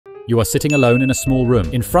You are sitting alone in a small room.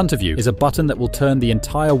 In front of you is a button that will turn the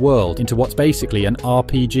entire world into what's basically an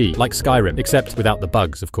RPG, like Skyrim, except without the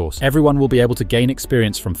bugs, of course. Everyone will be able to gain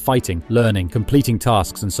experience from fighting, learning, completing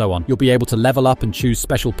tasks, and so on. You'll be able to level up and choose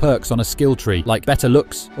special perks on a skill tree, like better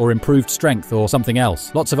looks, or improved strength, or something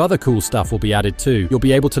else. Lots of other cool stuff will be added too. You'll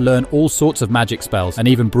be able to learn all sorts of magic spells, and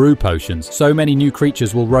even brew potions. So many new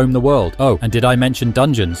creatures will roam the world. Oh, and did I mention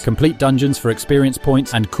dungeons? Complete dungeons for experience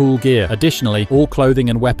points and cool gear. Additionally, all clothing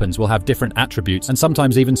and weapons will have different attributes, and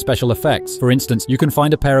sometimes even special effects. For instance, you can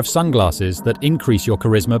find a pair of sunglasses that increase your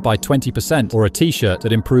charisma by 20%, or a t-shirt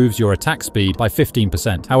that improves your attack speed by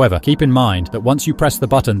 15%. However, keep in mind that once you press the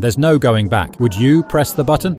button, there's no going back. Would you press the button?